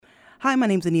Hi, my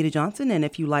name's Anita Johnson, and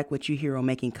if you like what you hear on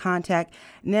Making Contact,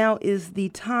 now is the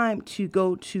time to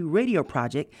go to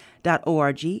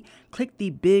radioproject.org, click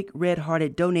the big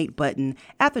red-hearted donate button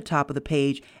at the top of the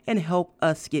page, and help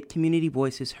us get community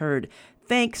voices heard.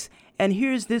 Thanks, and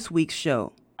here's this week's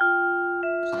show.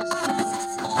 Like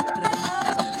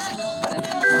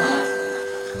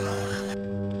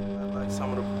some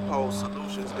of the proposed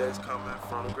solutions that's coming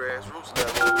from the grassroots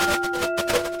level.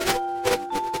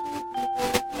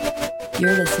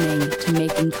 You're listening to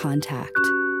Making Contact.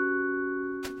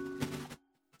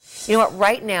 You know what?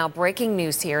 Right now, breaking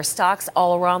news here. Stocks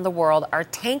all around the world are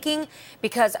tanking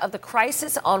because of the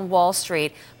crisis on Wall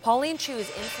Street. Pauline Chu is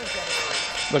in for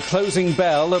Jennifer. The closing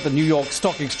bell at the New York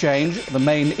Stock Exchange, the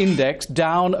main index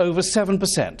down over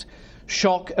 7%.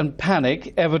 Shock and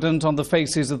panic evident on the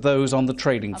faces of those on the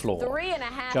trading floor.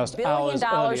 $3.5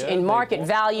 billion in market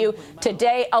value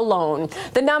today alone.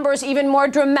 The number's even more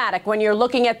dramatic when you're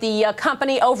looking at the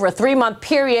company over a 3-month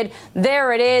period.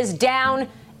 There it is, down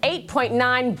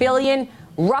 $8.9 billion,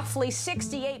 roughly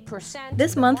 68%.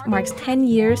 This month marks 10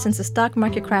 years since the stock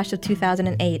market crash of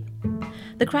 2008.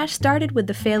 The crash started with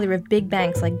the failure of big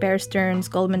banks like Bear Stearns,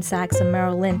 Goldman Sachs, and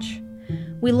Merrill Lynch.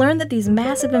 We learned that these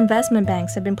massive investment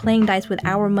banks have been playing dice with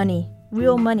our money,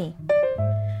 real money.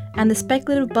 And the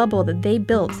speculative bubble that they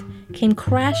built came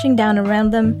crashing down around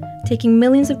them, taking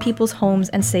millions of people's homes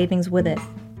and savings with it.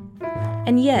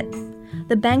 And yet,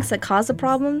 the banks that caused the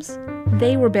problems,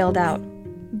 they were bailed out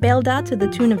to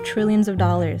the tune of trillions of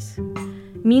dollars.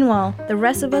 Meanwhile, the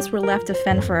rest of us were left to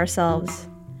fend for ourselves.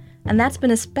 And that's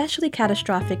been especially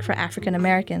catastrophic for African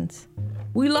Americans.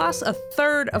 We lost a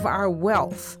third of our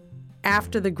wealth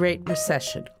after the Great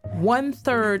Recession,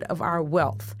 1/3 of our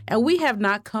wealth, and we have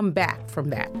not come back from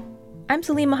that. I'm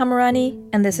Salima Hamarani,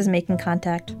 and this is Making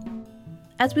Contact.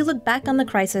 As we look back on the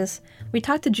crisis, we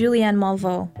talked to Julianne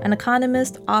Malveaux, an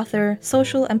economist, author,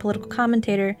 social and political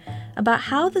commentator, about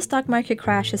how the stock market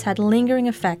crash has had lingering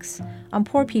effects on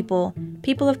poor people,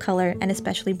 people of color, and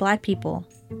especially Black people.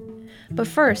 But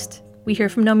first, we hear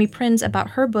from Nomi Prinz about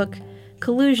her book,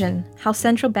 Collusion: How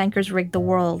Central Bankers Rigged the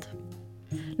World.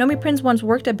 Nomi Prinz once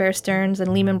worked at Bear Stearns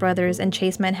and Lehman Brothers and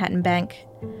Chase Manhattan Bank.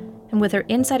 And with her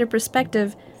insider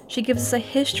perspective, she gives us a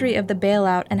history of the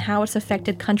bailout and how it's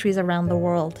affected countries around the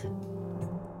world.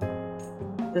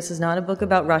 This is not a book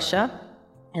about Russia.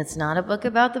 It's not a book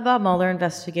about the Bob Mueller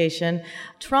investigation.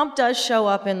 Trump does show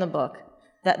up in the book.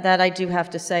 That I do have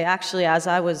to say. Actually, as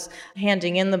I was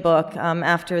handing in the book,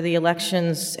 after the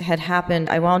elections had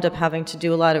happened, I wound up having to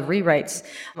do a lot of rewrites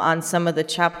on some of the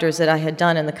chapters that I had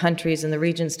done in the countries and the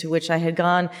regions to which I had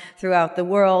gone throughout the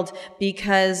world,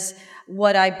 because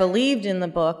what I believed in the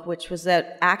book, which was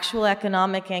that actual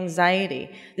economic anxiety,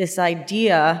 this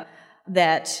idea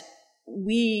that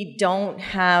we don't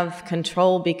have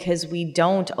control because we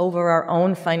don't over our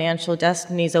own financial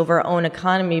destinies, over our own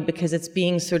economy, because it's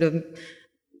being sort of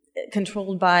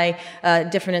controlled by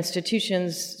different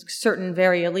institutions, certain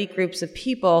very elite groups of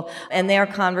people, and their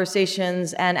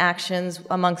conversations and actions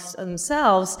amongst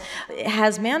themselves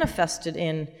has manifested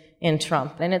in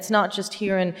Trump. And it's not just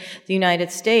here in the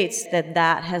United States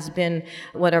that has been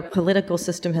what our political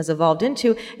system has evolved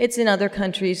into. It's in other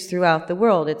countries throughout the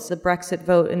world. It's the Brexit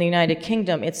vote in the United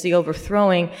Kingdom. It's the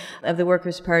overthrowing of the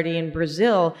Workers' Party in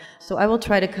Brazil. So I will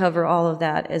try to cover all of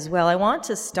that as well. I want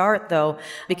to start, though,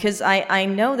 because I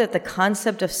know that the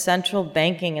concept of central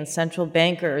banking and central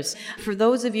bankers, for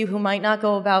those of you who might not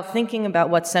go about thinking about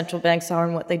what central banks are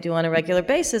and what they do on a regular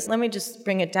basis, let me just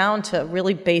bring it down to a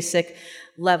really basic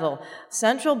level.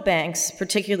 Central banks,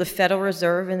 particularly the Federal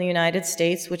Reserve in the United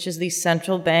States, which is the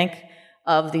central bank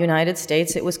of the United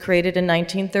States. It was created in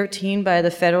 1913 by the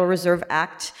Federal Reserve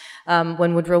Act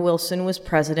when Woodrow Wilson was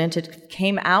president. It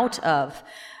came out of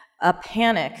a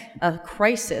panic, a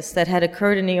crisis that had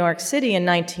occurred in New York City in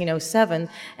 1907.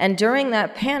 And during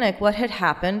that panic, what had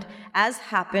happened, as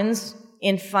happens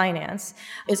in finance,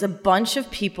 is a bunch of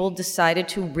people decided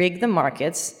to rig the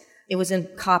markets. It was in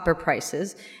copper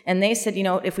prices. And they said,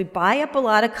 if we buy up a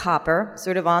lot of copper,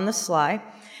 sort of on the sly,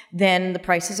 then the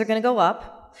prices are going to go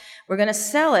up. We're going to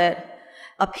sell it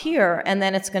up here, and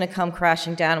then it's going to come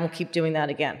crashing down, and we'll keep doing that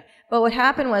again. But what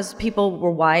happened was people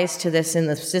were wise to this in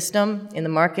the system, in the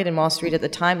market, in Wall Street at the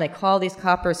time. They called these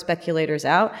copper speculators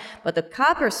out. But the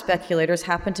copper speculators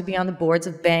happened to be on the boards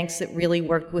of banks that really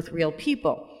worked with real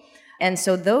people. And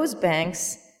so those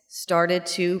banks started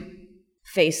to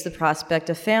face the prospect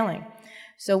of failing.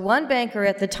 So one banker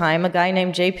at the time, a guy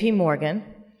named J.P. Morgan,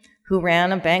 who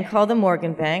ran a bank called the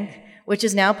Morgan Bank, which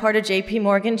is now part of J.P.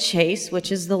 Morgan Chase,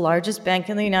 which is the largest bank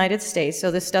in the United States.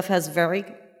 So this stuff has very,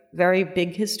 very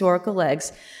big historical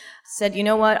legs. said, you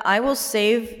know what, I will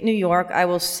save New York, I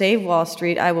will save Wall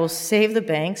Street, I will save the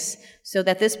banks so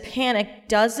that this panic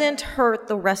doesn't hurt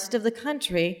the rest of the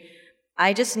country.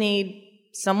 I just need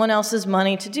someone else's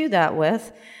money to do that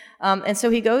with. And so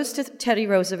he goes to Teddy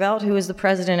Roosevelt, who was the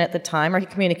president at the time, or he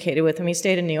communicated with him. He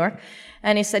stayed in New York.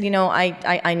 And he said,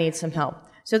 I need some help.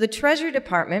 So the Treasury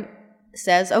Department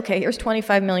says, okay, here's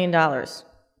 $25 million.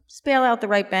 Just bail out the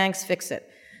right banks, fix it.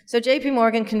 So J.P.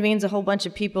 Morgan convenes a whole bunch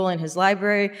of people in his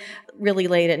library really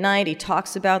late at night. He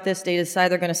talks about this. They decide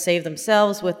they're going to save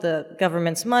themselves with the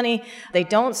government's money. They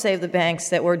don't save the banks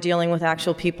that were dealing with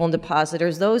actual people and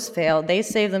depositors. Those failed. They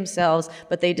save themselves,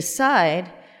 but they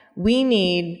decide we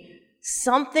need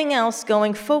something else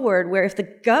going forward where if the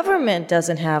government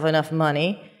doesn't have enough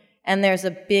money and there's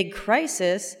a big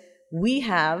crisis, we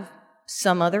have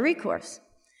some other recourse.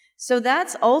 So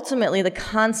that's ultimately the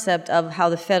concept of how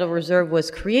the Federal Reserve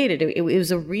was created. It was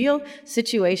a real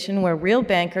situation where real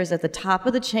bankers at the top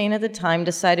of the chain at the time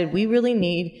decided we really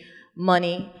need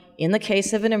money in the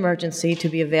case of an emergency to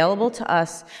be available to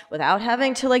us without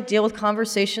having to deal with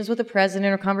conversations with the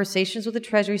president or conversations with the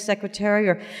Treasury Secretary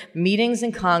or meetings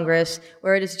in Congress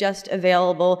where it is just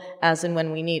available as and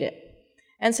when we need it.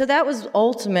 And so that was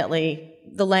ultimately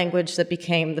the language that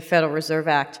became the Federal Reserve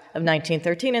Act of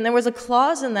 1913. And there was a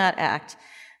clause in that act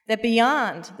that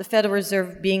beyond the Federal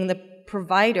Reserve being the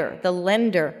provider, the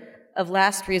lender of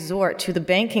last resort to the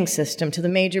banking system, to the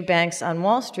major banks on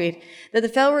Wall Street, that the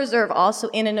Federal Reserve also,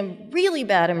 in a really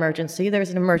bad emergency,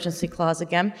 there's an emergency clause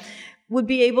again, would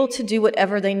be able to do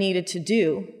whatever they needed to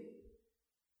do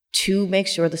to make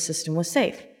sure the system was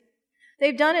safe.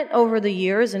 They've done it over the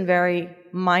years in very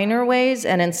minor ways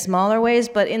and in smaller ways,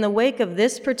 but in the wake of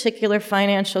this particular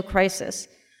financial crisis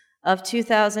of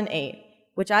 2008,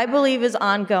 which I believe is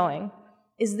ongoing,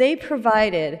 is they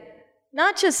provided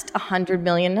not just $100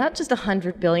 million, not just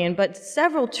 $100 billion, but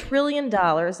several $1 trillion,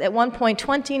 at one point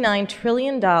 $29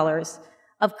 trillion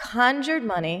of conjured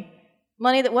money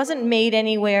that wasn't made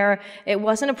anywhere, it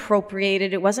wasn't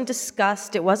appropriated, it wasn't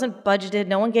discussed, it wasn't budgeted,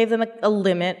 no one gave them a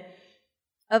limit,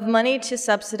 of money to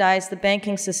subsidize the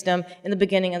banking system in the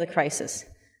beginning of the crisis.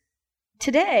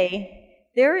 Today,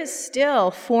 there is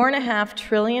still $4.5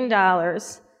 trillion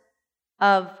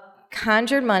of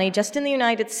conjured money just in the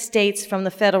United States from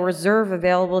the Federal Reserve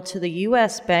available to the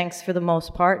U.S. banks for the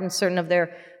most part, and certain of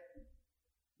their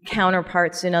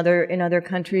counterparts in other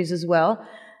countries as well,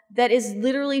 that is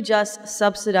literally just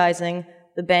subsidizing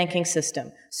the banking system.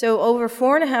 So over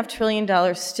 $4.5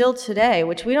 trillion still today,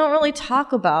 which we don't really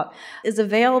talk about, is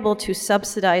available to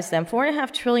subsidize them.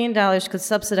 $4.5 trillion could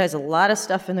subsidize a lot of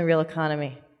stuff in the real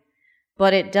economy.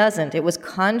 But it doesn't. It was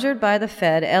conjured by the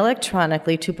Fed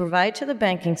electronically to provide to the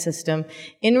banking system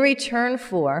in return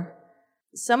for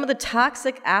some of the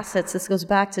toxic assets, this goes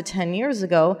back to 10 years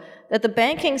ago, that the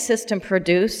banking system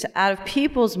produced out of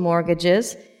people's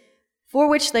mortgages, for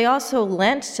which they also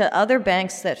lent to other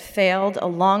banks that failed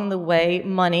along the way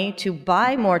money to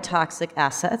buy more toxic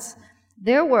assets.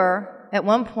 There were, at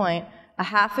one point,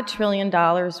 $500 billion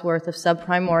worth of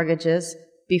subprime mortgages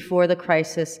before the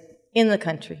crisis in the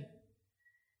country.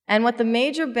 And what the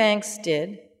major banks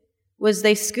did was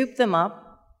they scooped them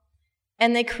up,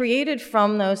 and they created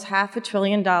from those $500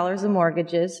 billion of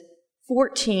mortgages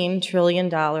 $14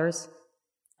 trillion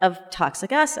of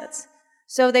toxic assets.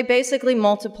 So they basically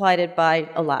multiplied it by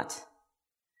a lot.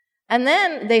 And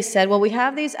then they said, well, we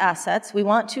have these assets, we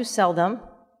want to sell them,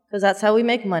 because that's how we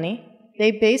make money.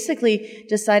 They basically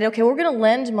decided, okay, we're going to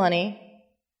lend money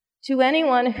to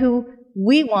anyone who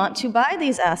we want to buy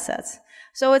these assets.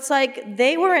 So it's like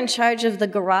they were in charge of the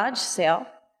garage sale,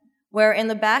 where in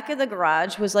the back of the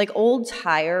garage was old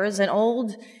tires and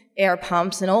old air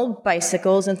pumps and old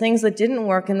bicycles and things that didn't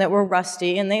work and that were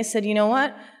rusty. And they said, you know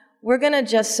what? We're going to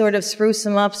just sort of spruce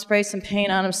them up, spray some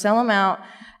paint on them, sell them out,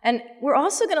 and we're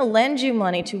also going to lend you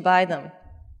money to buy them.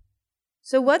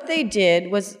 So what they did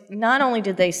was not only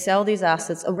did they sell these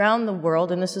assets around the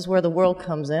world, and this is where the world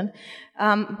comes in,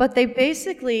 but they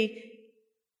basically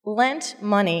lent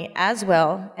money as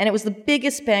well, and it was the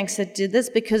biggest banks that did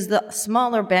this because the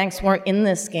smaller banks weren't in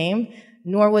this game,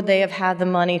 nor would they have had the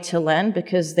money to lend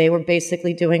because they were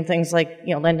basically doing things like,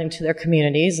 lending to their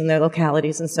communities and their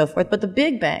localities and so forth. But the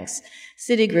big banks,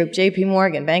 Citigroup, J.P.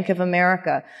 Morgan, Bank of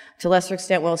America, to a lesser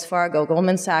extent Wells Fargo,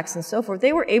 Goldman Sachs, and so forth,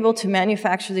 they were able to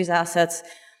manufacture these assets,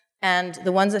 and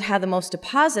the ones that had the most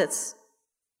deposits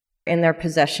in their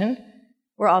possession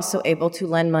were also able to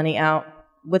lend money out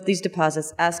with these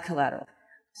deposits as collateral.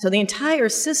 So the entire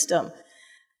system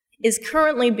is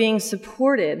currently being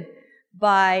supported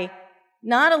by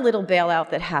not a little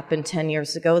bailout that happened 10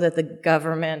 years ago that the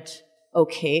government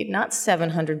okayed, not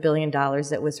 $700 billion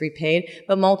that was repaid,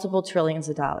 but multiple trillions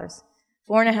of dollars.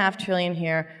 $4.5 trillion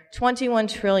here, $21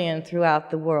 trillion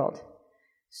throughout the world.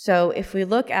 So if we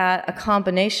look at a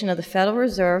combination of the Federal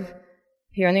Reserve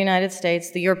here in the United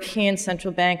States, the European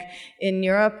Central Bank in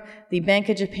Europe, the Bank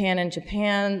of Japan in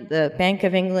Japan, the Bank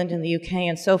of England in the UK,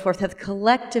 and so forth, have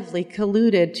collectively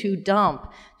colluded to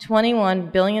dump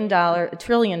 $21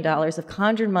 trillion of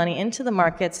conjured money into the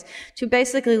markets to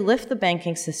basically lift the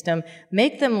banking system,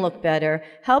 make them look better,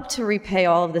 help to repay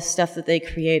all of the stuff that they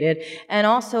created, and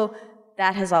also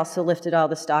that has also lifted all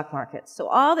the stock markets. So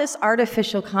all this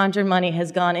artificial conjured money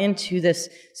has gone into this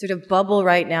sort of bubble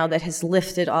right now that has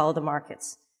lifted all of the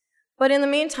markets. But in the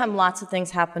meantime, lots of things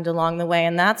happened along the way,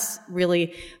 and that's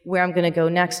really where I'm going to go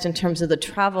next in terms of the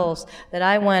travels that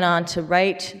I went on to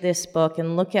write this book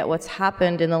and look at what's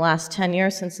happened in the last 10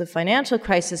 years since the financial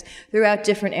crisis throughout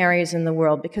different areas in the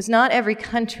world, because not every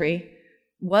country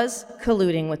was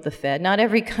colluding with the Fed. Not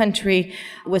every country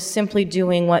was simply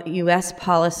doing what U.S.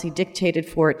 policy dictated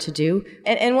for it to do.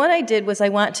 And what I did was I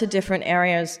went to different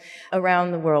areas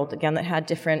around the world, again, that had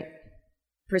different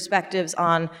perspectives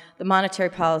on the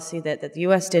monetary policy that the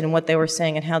U.S. did and what they were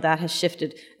saying and how that has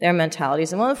shifted their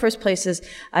mentalities. And one of the first places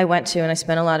I went to and I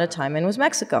spent a lot of time in was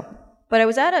Mexico. But I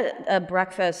was at a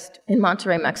breakfast in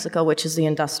Monterrey, Mexico, which is the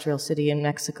industrial city in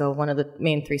Mexico, one of the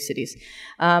main three cities.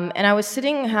 And I was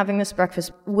sitting having this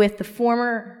breakfast with the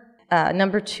former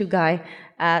number 2 guy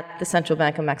at the Central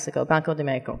Bank of Mexico, Banco de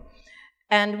Mexico.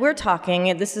 And we're talking,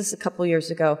 and this is a couple years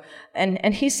ago,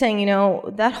 and he's saying, you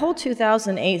know, that whole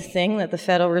 2008 thing that the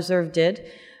Federal Reserve did,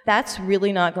 that's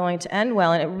really not going to end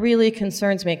well, and it really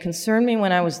concerns me. It concerned me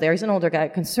when I was there. He's an older guy.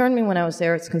 It concerned me when I was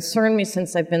there. It's concerned me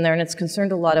since I've been there, and it's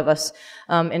concerned a lot of us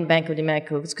in Banco de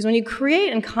Mexico. Because when you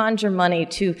create and conjure money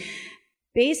to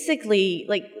basically,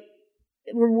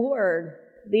 reward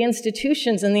the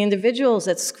institutions and the individuals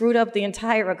that screwed up the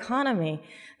entire economy,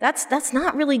 that's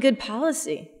not really good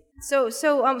policy. So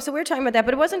we're talking about that,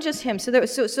 but it wasn't just him.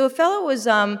 So a fellow was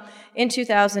in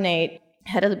 2008.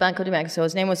 Head of the Banco de Mexico.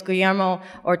 His name was Guillermo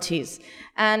Ortiz.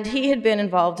 And he had been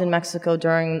involved in Mexico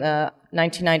during the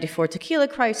 1994 tequila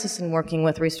crisis and working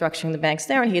with restructuring the banks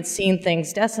there. And he had seen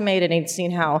things decimated, and he'd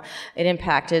seen how it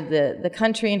impacted the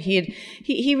country. And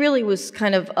he really was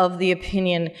kind of the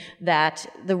opinion that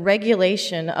the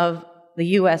regulation of the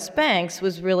U.S. banks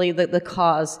was really the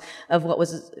cause of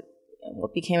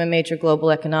what became a major global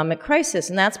economic crisis.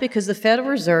 And that's because the Federal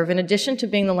Reserve, in addition to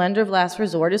being the lender of last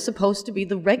resort, is supposed to be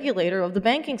the regulator of the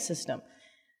banking system.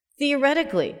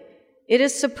 Theoretically, it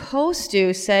is supposed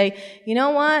to say, you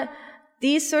know what?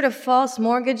 These sort of false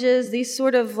mortgages, these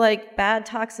sort of bad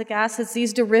toxic assets,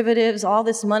 these derivatives, all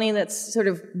this money that's sort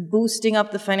of boosting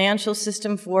up the financial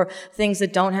system for things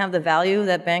that don't have the value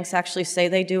that banks actually say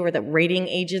they do, or that rating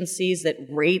agencies that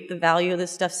rate the value of this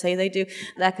stuff say they do,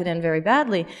 that could end very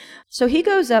badly. So he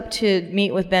goes up to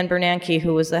meet with Ben Bernanke,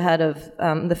 who was the head of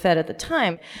the Fed at the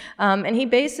time, and he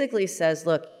basically says,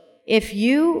 look, if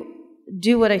you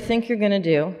do what I think you're going to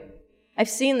do, I've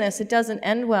seen this, it doesn't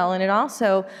end well, and it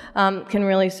also can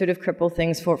really sort of cripple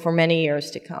things for many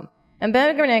years to come. And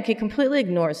Ben Bernanke completely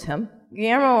ignores him.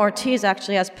 Guillermo Ortiz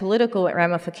actually has political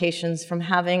ramifications from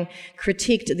having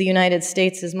critiqued the United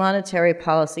States' monetary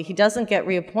policy. He doesn't get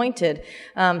reappointed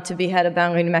to be head of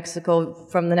Banco de Mexico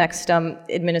from the next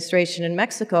administration in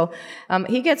Mexico.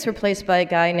 He gets replaced by a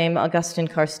guy named Agustin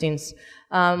Carstens.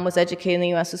 Was educated in the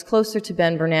U.S., is closer to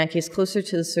Ben Bernanke, is closer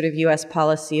to the sort of U.S.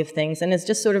 policy of things, and is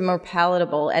just sort of more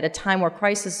palatable at a time where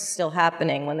crisis is still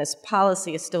happening, when this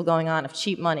policy is still going on of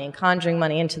cheap money and conjuring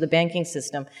money into the banking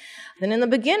system. Then in the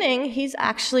beginning, he's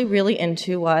actually really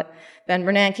into what Ben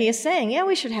Bernanke is saying. Yeah,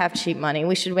 we should have cheap money.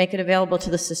 We should make it available to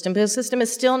the system, but the system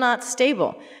is still not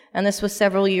stable. And this was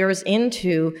several years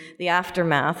into the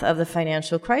aftermath of the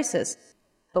financial crisis.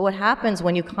 But what happens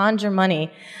when you conjure money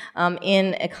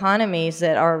in economies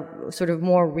that are sort of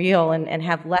more real and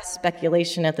have less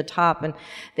speculation at the top, and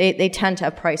they tend to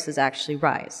have prices actually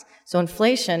rise. So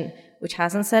inflation, which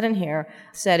hasn't set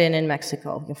in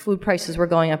Mexico. Food prices were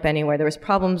going up anyway. There was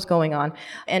problems going on.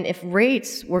 And if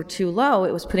rates were too low,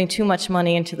 it was putting too much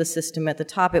money into the system at the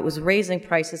top. It was raising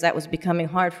prices. That was becoming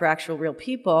hard for actual real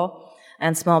people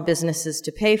and small businesses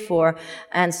to pay for.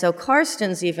 And so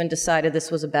Carstens even decided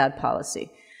this was a bad policy.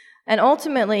 And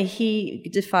ultimately, he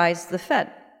defies the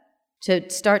Fed to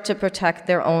start to protect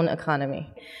their own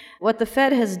economy. What the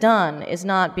Fed has done is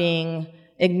not being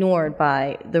ignored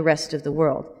by the rest of the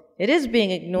world. It is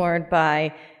being ignored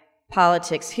by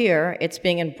politics here. It's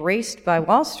being embraced by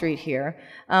Wall Street here.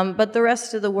 But the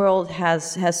rest of the world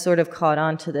has sort of caught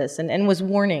on to this and was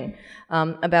warning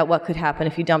about what could happen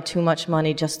if you dump too much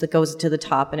money just that goes to the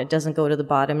top and it doesn't go to the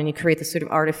bottom, and you create this sort of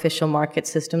artificial market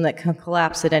system that can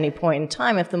collapse at any point in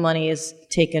time if the money is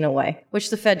taken away, which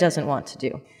the Fed doesn't want to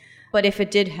do. But if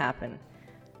it did happen,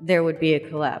 there would be a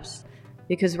collapse,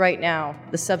 because right now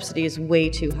the subsidy is way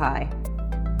too high.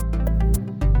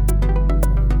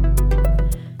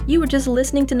 You were just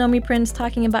listening to Nomi Prince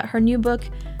talking about her new book,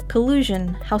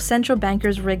 Collusion: How Central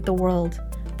Bankers Rigged the World.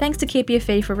 Thanks to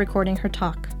KPFA for recording her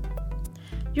talk.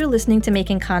 You're listening to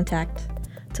Making Contact.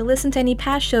 To listen to any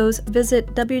past shows,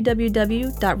 visit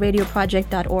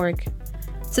www.radioproject.org.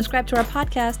 Subscribe to our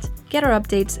podcast, get our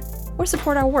updates, or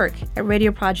support our work at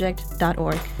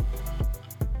radioproject.org.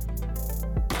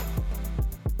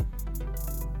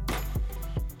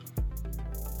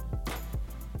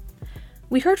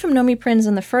 We heard from Nomi Prince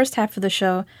in the first half of the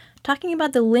show talking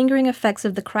about the lingering effects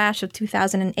of the crash of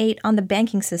 2008 on the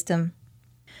banking system.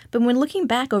 But when looking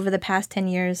back over the past 10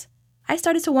 years, I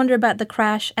started to wonder about the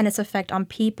crash and its effect on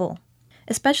people,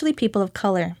 especially people of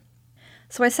color.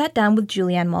 So I sat down with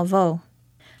Julianne Malveaux.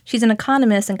 She's an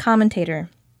economist and commentator.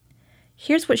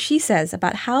 Here's what she says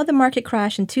about how the market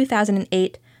crash in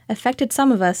 2008 affected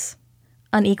some of us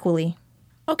unequally.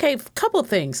 Okay, a couple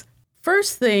things.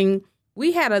 First thing,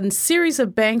 we had a series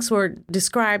of banks were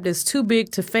described as too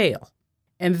big to fail,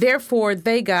 and therefore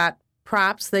they got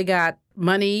props, they got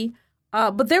money.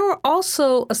 But there were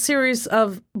also a series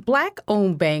of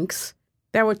Black-owned banks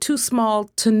that were too small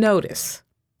to notice,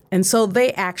 and so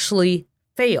they actually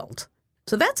failed.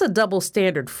 So that's a double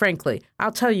standard, frankly.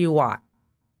 I'll tell you why.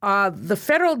 The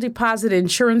Federal Deposit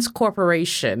Insurance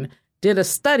Corporation did a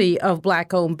study of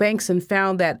Black-owned banks and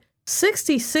found that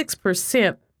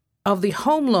 66% of the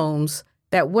home loans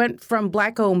that went from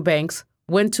Black-owned banks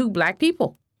went to Black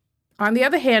people. On the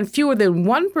other hand, fewer than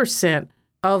 1%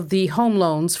 of the home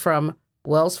loans from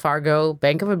Wells Fargo,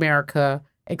 Bank of America,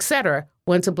 etc.,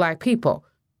 went to Black people.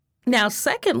 Now,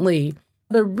 secondly,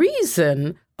 the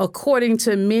reason, according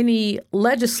to many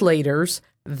legislators,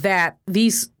 that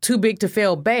these too big to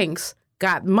fail banks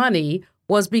got money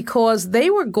was because they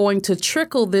were going to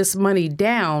trickle this money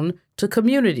down to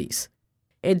communities.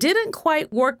 It didn't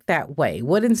quite work that way.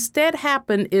 What instead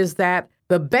happened is that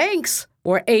the banks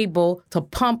were able to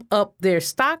pump up their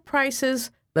stock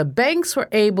prices. The banks were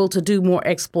able to do more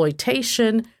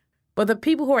exploitation, but the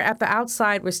people who were at the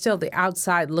outside were still the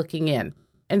outside looking in.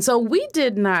 And so we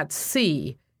did not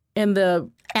see in the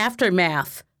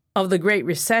aftermath of the Great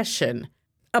Recession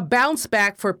a bounce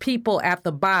back for people at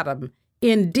the bottom.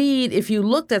 Indeed, if you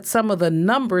looked at some of the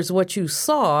numbers, what you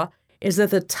saw is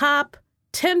that the top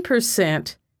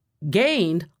 10%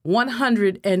 gained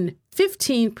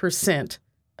 115%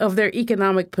 of their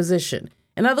economic position.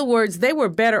 In other words, they were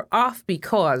better off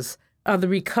because of the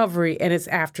recovery and its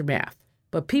aftermath.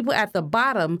 But people at the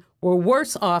bottom were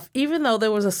worse off, even though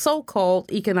there was a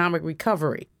so-called economic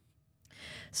recovery.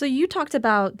 So you talked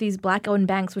about these Black-owned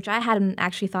banks, which I hadn't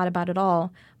actually thought about at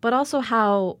all, but also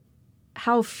how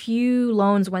few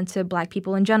loans went to Black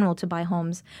people in general to buy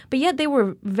homes. But yet they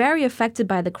were very affected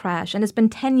by the crash, and it's been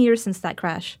 10 years since that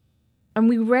crash. And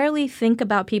we rarely think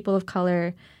about people of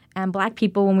color and Black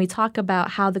people when we talk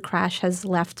about how the crash has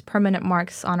left permanent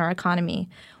marks on our economy.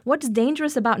 What's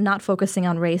dangerous about not focusing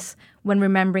on race when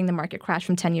remembering the market crash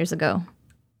from 10 years ago?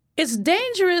 It's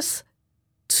dangerous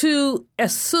to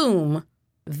assume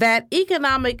that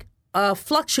economic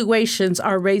fluctuations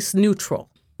are race neutral.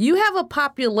 You have a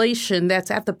population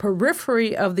that's at the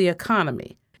periphery of the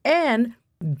economy and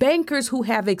bankers who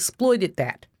have exploited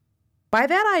that. By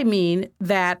that, I mean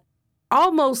that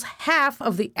almost half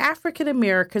of the African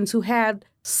Americans who had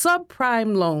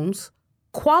subprime loans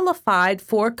qualified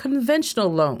for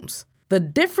conventional loans. The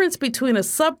difference between a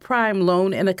subprime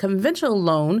loan and a conventional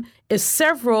loan is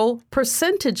several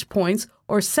percentage points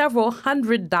or several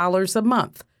 $100s a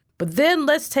month. But then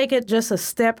let's take it just a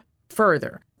step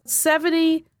further.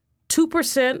 72%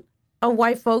 of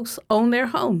white folks own their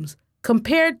homes,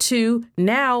 compared to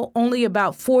now only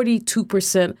about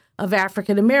 42% of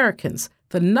African Americans.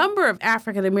 The number of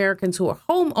African Americans who are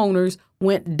homeowners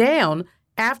went down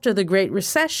after the Great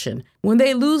Recession. When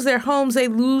they lose their homes, they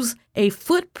lose a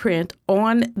footprint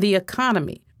on the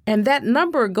economy. And that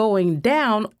number going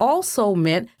down also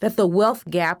meant that the wealth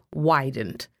gap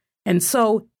widened. And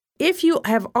so if you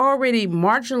have already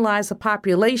marginalized a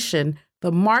population,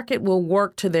 the market will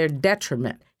work to their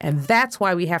detriment. And that's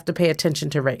why we have to pay attention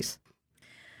to race.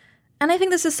 And I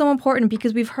think this is so important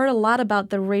because we've heard a lot about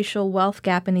the racial wealth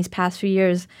gap in these past few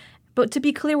years. But to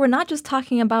be clear, we're not just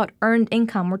talking about earned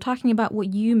income. We're talking about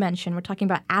what you mentioned. We're talking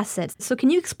about assets. So can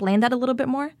you explain that a little bit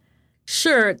more?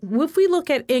 Sure. If we look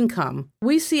at income,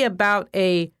 we see about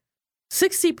a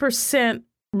 60%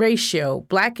 ratio,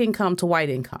 Black income to white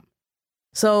income.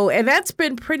 So, and that's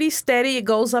been pretty steady. It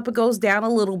goes up, it goes down a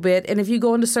little bit. And if you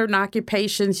go into certain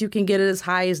occupations, you can get it as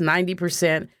high as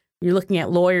 90%. You're looking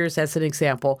at lawyers as an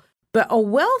example. But a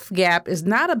wealth gap is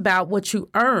not about what you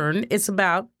earn. It's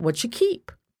about what you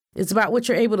keep. It's about what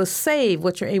you're able to save,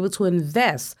 what you're able to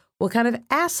invest, what kind of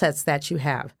assets that you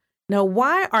have. Now,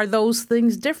 why are those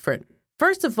things different?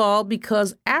 First of all,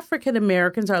 because African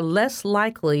Americans are less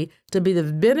likely to be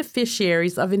the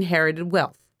beneficiaries of inherited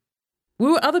wealth. We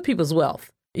were other people's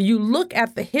wealth. You look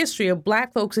at the history of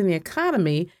Black folks in the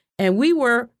economy, and we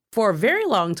were, for a very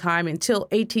long time, until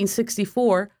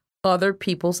 1864, other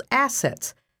people's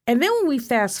assets. And then when we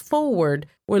fast forward,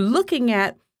 we're looking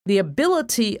at the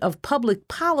ability of public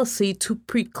policy to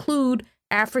preclude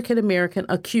African American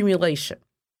accumulation.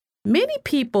 Many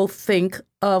people think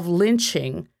of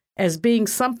lynching as being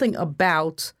something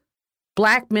about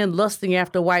Black men lusting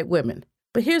after white women.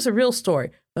 But here's a real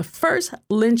story. The first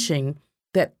lynching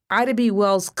that Ida B.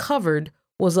 Wells covered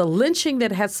was a lynching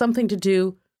that had something to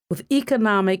do with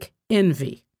economic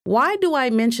envy. Why do I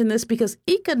mention this? Because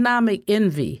economic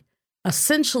envy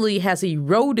essentially has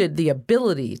eroded the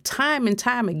ability, time and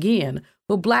time again,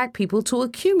 for Black people to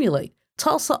accumulate.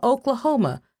 Tulsa,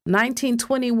 Oklahoma,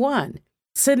 1921,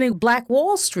 sending Black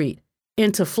Wall Street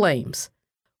into flames.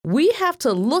 We have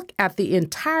to look at the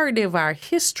entirety of our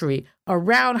history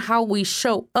around how we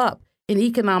show up in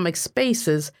economic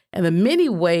spaces and the many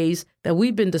ways that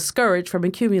we've been discouraged from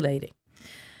accumulating.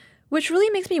 Which really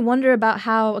makes me wonder about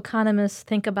how economists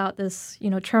think about this,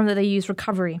 term that they use,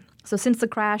 recovery. So since the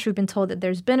crash, we've been told that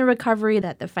there's been a recovery,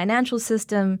 that the financial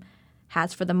system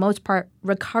has, for the most part,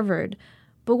 recovered.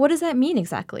 But what does that mean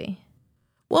exactly?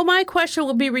 Well, my question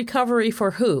will be recovery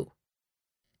for who?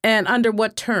 And under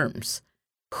what terms?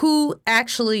 Who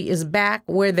actually is back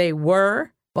where they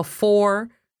were before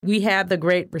we had the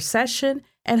Great Recession?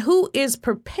 And who is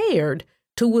prepared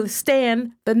to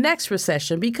withstand the next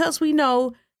recession? Because we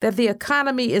know that the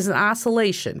economy is an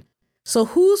oscillation. So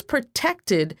who's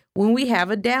protected when we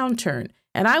have a downturn?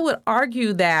 And I would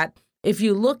argue that if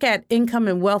you look at income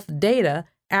and wealth data,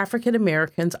 African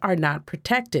Americans are not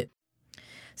protected.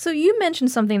 So you mentioned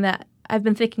something that I've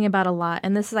been thinking about a lot,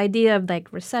 and this idea of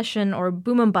like recession or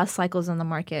boom and bust cycles in the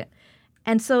market.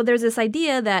 And so there's this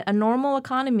idea that a normal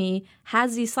economy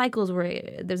has these cycles where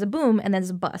there's a boom and then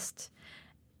there's a bust.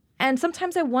 And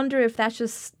sometimes I wonder if that's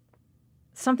just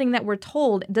something that we're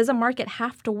told. Does a market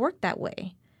have to work that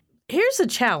way? Here's a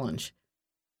challenge.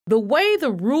 The way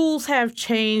the rules have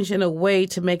changed in a way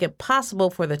to make it possible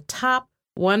for the top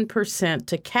 1%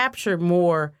 to capture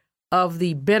more of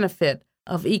the benefit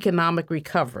of economic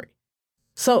recovery.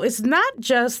 So it's not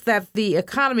just that the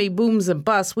economy booms and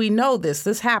busts. We know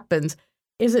this happens.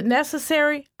 Is it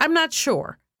necessary? I'm not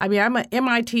sure. I mean, I'm an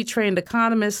MIT trained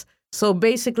economist, so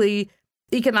basically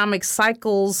economic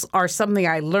cycles are something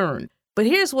I learned. But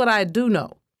here's what I do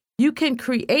know. You can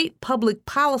create public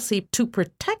policy to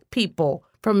protect people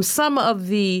from some of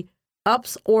the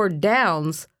ups or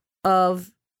downs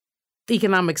of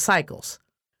economic cycles.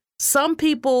 Some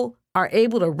people are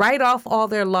able to write off all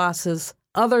their losses.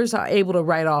 Others are able to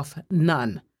write off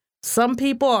none. Some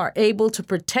people are able to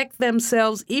protect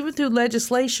themselves even through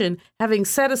legislation, having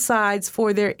set-asides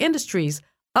for their industries.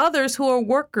 Others who are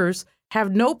workers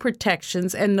have no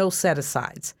protections and no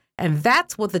set-asides. And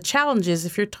that's what the challenge is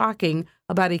if you're talking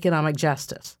about economic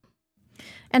justice.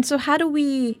 And so how do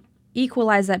we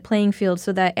equalize that playing field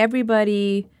so that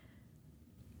everybody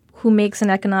who makes an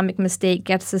economic mistake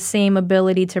gets the same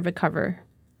ability to recover?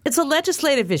 It's a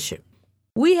legislative issue.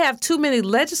 We have too many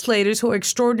legislators who are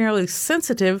extraordinarily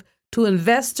sensitive to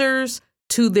investors,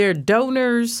 to their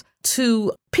donors,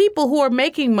 to people who are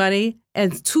making money,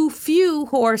 and too few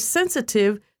who are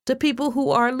sensitive to people who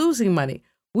are losing money.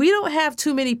 We don't have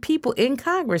too many people in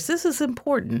Congress, this is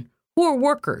important, who are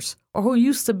workers or who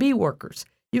used to be workers.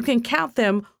 You can count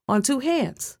them on two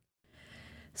hands.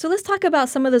 So let's talk about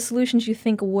some of the solutions you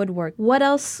think would work. What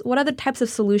other types of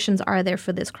solutions are there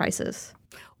for this crisis?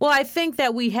 Well, I think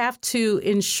that we have to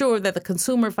ensure that the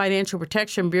Consumer Financial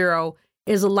Protection Bureau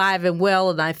is alive and well.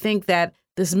 And I think that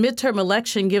this midterm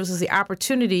election gives us the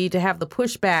opportunity to have the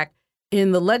pushback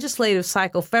in the legislative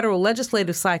cycle, federal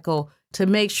legislative cycle, to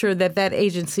make sure that that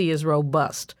agency is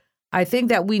robust. I think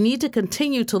that we need to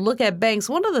continue to look at banks.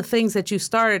 One of the things that you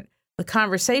started the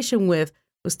conversation with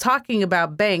was talking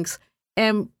about banks.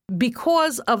 And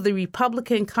because of the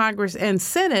Republican Congress and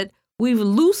Senate, we've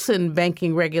loosened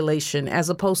banking regulation as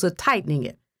opposed to tightening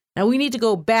it. Now, we need to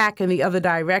go back in the other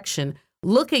direction,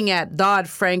 looking at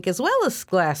Dodd-Frank as well as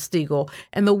Glass-Steagall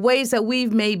and the ways that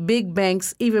we've made big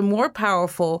banks even more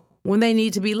powerful when they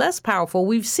need to be less powerful.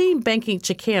 We've seen banking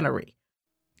chicanery.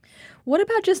 What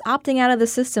about just opting out of the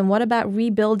system? What about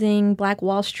rebuilding Black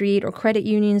Wall Street or credit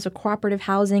unions or cooperative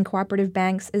housing, cooperative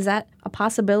banks? Is that a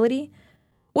possibility?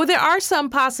 Well, there are some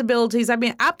possibilities. I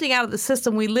mean, opting out of the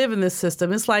system, we live in this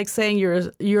system. It's like saying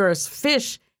you're a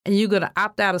fish and you're going to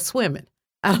opt out of swimming.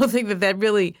 I don't think that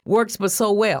really works but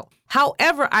so well.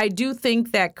 However, I do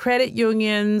think that credit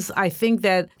unions, I think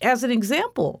that, as an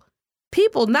example,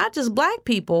 people, not just Black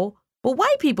people, but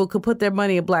white people could put their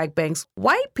money in Black banks.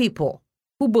 White people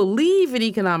who believe in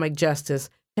economic justice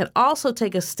can also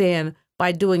take a stand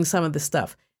by doing some of the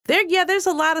stuff. There's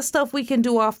a lot of stuff we can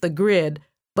do off the grid.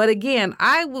 But again,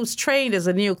 I was trained as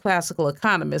a neoclassical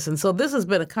economist. And so this has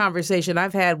been a conversation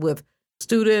I've had with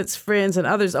students, friends, and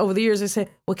others over the years. They say,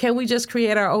 well, can we just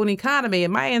create our own economy?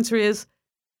 And my answer is,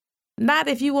 not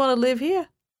if you want to live here.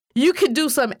 You can do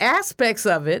some aspects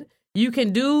of it. You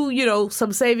can do,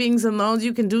 some savings and loans.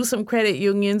 You can do some credit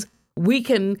unions. We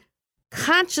can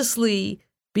consciously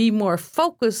be more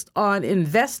focused on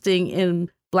investing in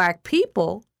Black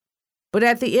people. But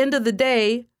at the end of the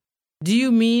day, do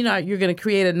you mean you're going to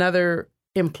create another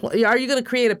are you going to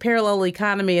create a parallel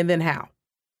economy, and then how?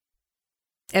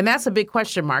 And that's a big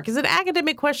question mark. It's an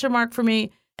academic question mark for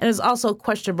me, and it's also a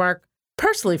question mark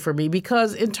personally for me,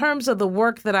 because in terms of the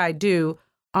work that I do,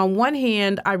 on one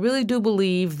hand, I really do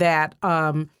believe that,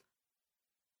 how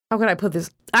can I put this?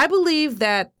 I believe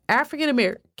that African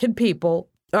American people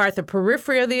are at the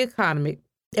periphery of the economy,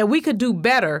 and we could do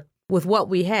better with what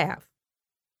we have.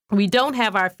 We don't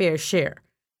have our fair share.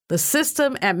 The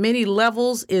system at many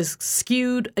levels is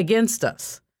skewed against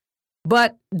us.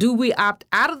 But do we opt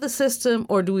out of the system,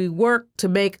 or do we work to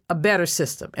make a better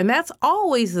system? And that's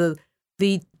always the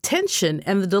tension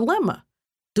and the dilemma.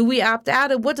 Do we opt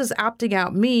out, and what does opting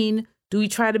out mean? Do we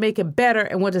try to make it better,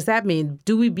 and what does that mean?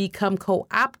 Do we become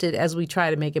co-opted as we try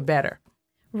to make it better?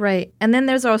 Right. And then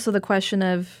there's also the question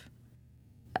of,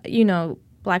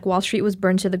 Black Wall Street was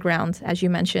burned to the ground, as you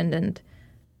mentioned, and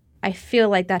I feel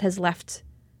like that has left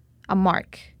a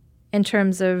mark in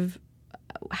terms of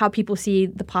how people see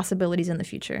the possibilities in the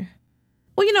future.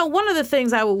 Well, one of the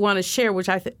things I would want to share, which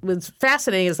I was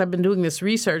fascinating as I've been doing this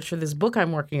research for this book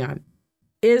I'm working on,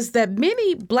 is that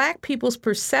many Black people's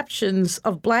perceptions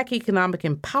of Black economic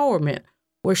empowerment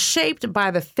were shaped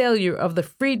by the failure of the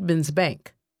Freedmen's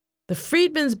Bank. The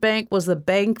Freedmen's Bank was the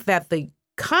bank that the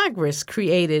Congress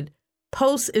created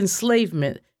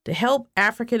post-enslavement to help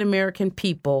African American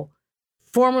people,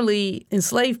 formerly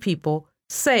enslaved people,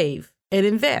 save and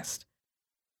invest.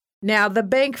 Now, the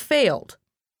bank failed.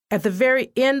 At the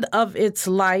very end of its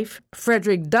life,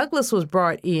 Frederick Douglass was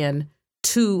brought in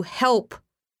to help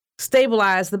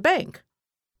stabilize the bank,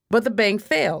 but the bank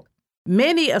failed.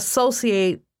 Many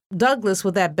associate Douglass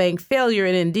with that bank failure,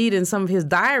 and indeed in some of his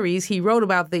diaries, he wrote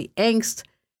about the angst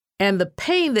and the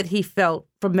pain that he felt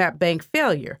from that bank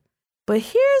failure. But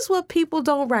here's what people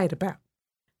don't write about.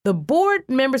 The board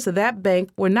members of that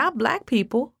bank were not Black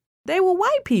people, they were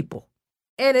white people.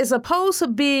 And as opposed to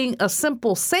being a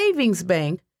simple savings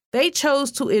bank, they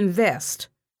chose to invest.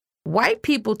 White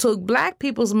people took Black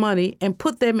people's money and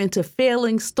put them into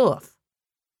failing stuff.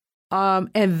 And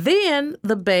then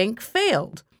the bank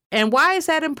failed. And why is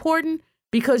that important?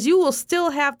 Because you will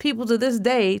still have people to this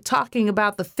day talking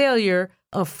about the failure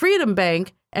of Freedom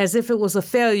Bank as if it was a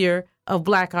failure of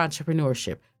Black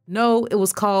entrepreneurship. No, it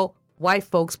was called white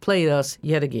folks played us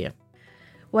yet again.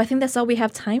 Well, I think that's all we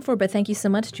have time for, but thank you so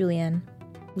much, Julianne.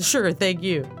 Sure, thank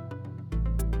you.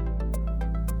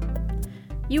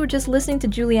 You were just listening to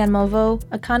Julianne Malveaux,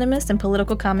 economist and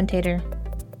political commentator.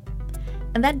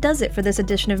 And that does it for this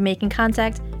edition of Making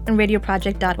Contact and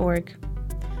radioproject.org.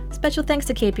 Special thanks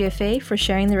to KPFA for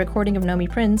sharing the recording of Nomi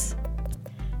Prince.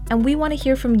 And we want to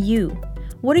hear from you.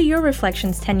 What are your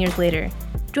reflections 10 years later?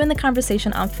 Join the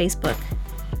conversation on Facebook.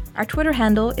 Our Twitter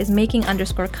handle is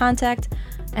making_contact,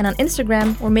 and on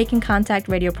Instagram, we're Making Contact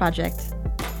Radio Project.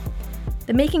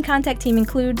 The Making Contact team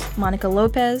includes Monica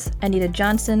Lopez, Anita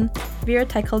Johnson, Vera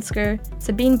Teikulsker,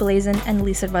 Sabine Blazin, and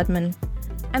Lisa Rudman.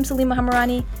 I'm Salima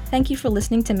Hamarani. Thank you for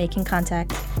listening to Making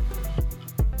Contact.